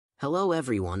Hello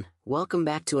everyone, welcome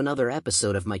back to another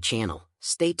episode of my channel.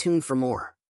 Stay tuned for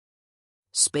more.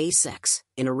 SpaceX.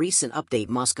 In a recent update,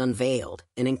 Musk unveiled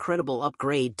an incredible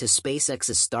upgrade to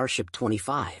SpaceX's Starship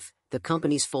 25, the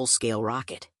company's full-scale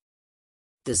rocket,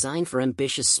 designed for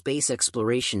ambitious space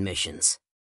exploration missions.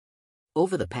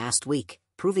 Over the past week,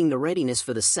 proving the readiness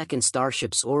for the second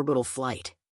Starship's orbital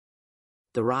flight.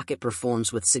 The rocket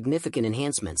performs with significant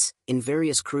enhancements in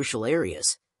various crucial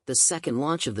areas. The second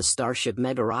launch of the Starship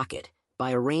mega rocket,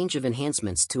 by a range of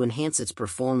enhancements to enhance its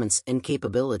performance and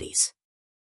capabilities.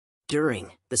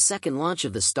 During the second launch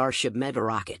of the Starship mega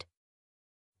rocket,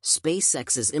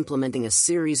 SpaceX is implementing a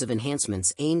series of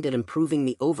enhancements aimed at improving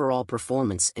the overall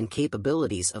performance and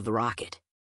capabilities of the rocket.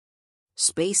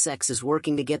 SpaceX is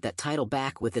working to get that title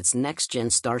back with its next-gen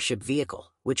Starship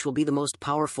vehicle, which will be the most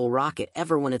powerful rocket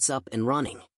ever when it's up and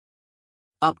running.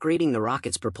 Upgrading the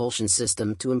rocket's propulsion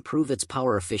system to improve its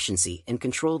power efficiency and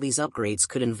control. These upgrades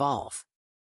could involve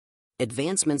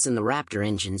advancements in the Raptor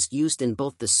engines used in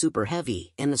both the Super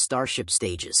Heavy and the Starship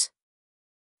stages.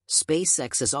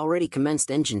 SpaceX has already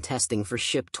commenced engine testing for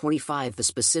Ship 25, the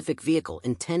specific vehicle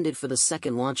intended for the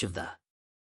second launch of the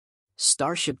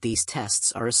Starship. These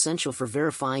tests are essential for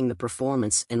verifying the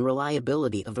performance and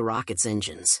reliability of the rocket's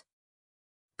engines.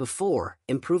 Before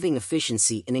improving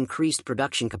efficiency and increased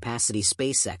production capacity,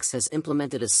 SpaceX has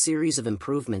implemented a series of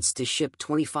improvements to Ship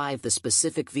 25, the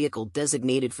specific vehicle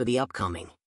designated for the upcoming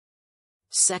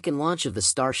second launch of the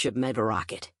Starship mega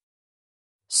rocket.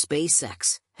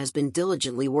 SpaceX has been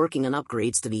diligently working on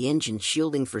upgrades to the engine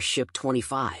shielding for Ship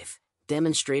 25,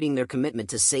 demonstrating their commitment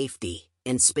to safety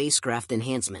and spacecraft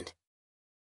enhancement.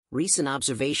 Recent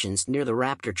observations near the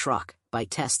Raptor truck by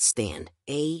Test Stand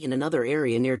A and another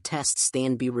area near Test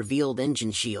Stand B revealed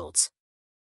engine shields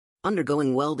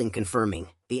undergoing welding, confirming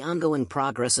the ongoing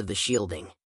progress of the shielding.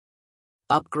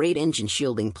 Upgrade engine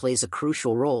shielding plays a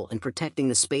crucial role in protecting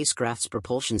the spacecraft's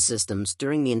propulsion systems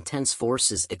during the intense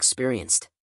forces experienced.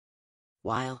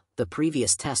 While the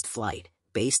previous test flight,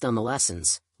 based on the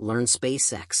lessons learned,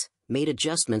 SpaceX made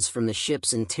adjustments from the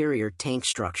ship's interior tank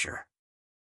structure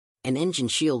and engine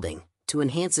shielding to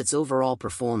enhance its overall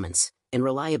performance and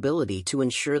reliability to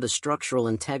ensure the structural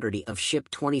integrity of Ship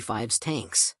 25's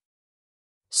tanks.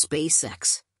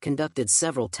 SpaceX conducted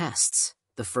several tests.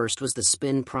 The first was the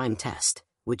spin prime test,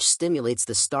 which stimulates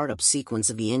the startup sequence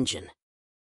of the engine.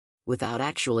 Without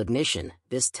actual ignition,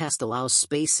 this test allows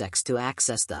SpaceX to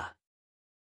access the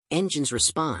engine's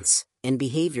response and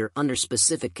behavior under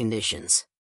specific conditions.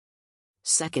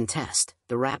 Second test,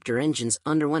 the Raptor engines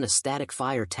underwent a static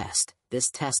fire test. This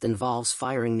test involves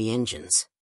firing the engines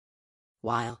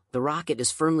while the rocket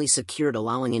is firmly secured,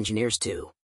 allowing engineers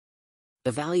to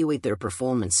evaluate their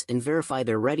performance and verify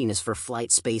their readiness for flight.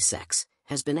 SpaceX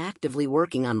has been actively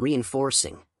working on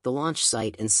reinforcing the launch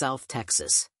site in South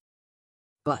Texas.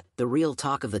 But the real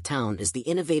talk of the town is the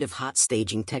innovative hot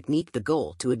staging technique, the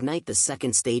goal to ignite the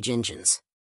second stage engines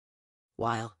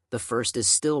while the first is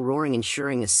still roaring,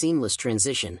 ensuring a seamless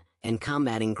transition and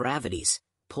combating gravity's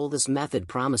pull. This method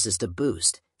promises to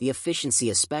boost the efficiency,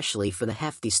 especially for the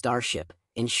hefty Starship,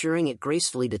 ensuring it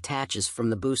gracefully detaches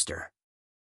from the booster.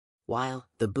 While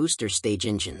the booster stage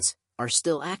engines are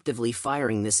still actively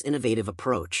firing, this innovative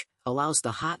approach allows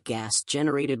the hot gas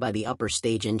generated by the upper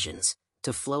stage engines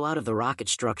to flow out of the rocket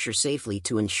structure safely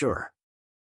to ensure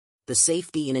the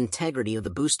safety and integrity of the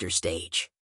booster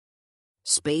stage.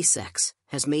 SpaceX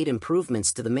has made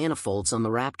improvements to the manifolds on the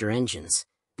Raptor engines.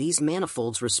 These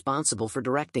manifolds responsible for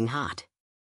directing hot,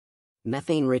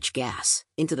 methane-rich gas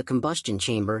into the combustion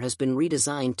chamber has been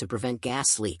redesigned to prevent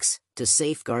gas leaks, to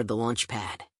safeguard the launch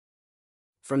pad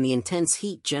from the intense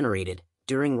heat generated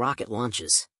during rocket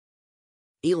launches.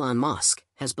 Elon Musk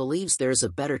believes there is a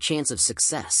better chance of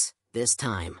success this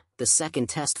time. The second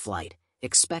test flight,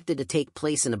 expected to take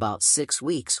place in about 6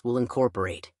 weeks, will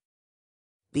incorporate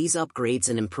these upgrades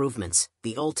and improvements.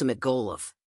 The ultimate goal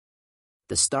of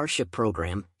the Starship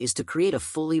program is to create a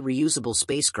fully reusable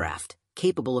spacecraft,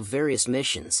 capable of various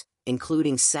missions,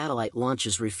 including satellite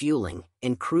launches, refueling,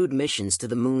 and crewed missions to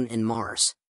the Moon and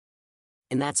Mars.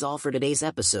 And that's all for today's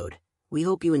episode. We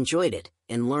hope you enjoyed it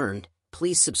and learned.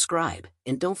 Please subscribe,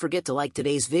 and don't forget to like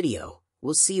today's video.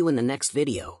 We'll see you in the next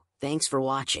video. Thanks for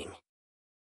watching.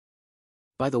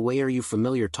 By the way, are you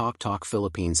familiar TalkTalk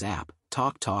Philippines app?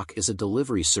 TalkTalk is a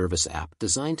delivery service app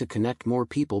designed to connect more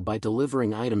people by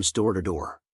delivering items door to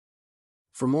door.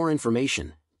 For more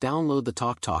information, download the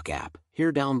TalkTalk app,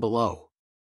 here down below.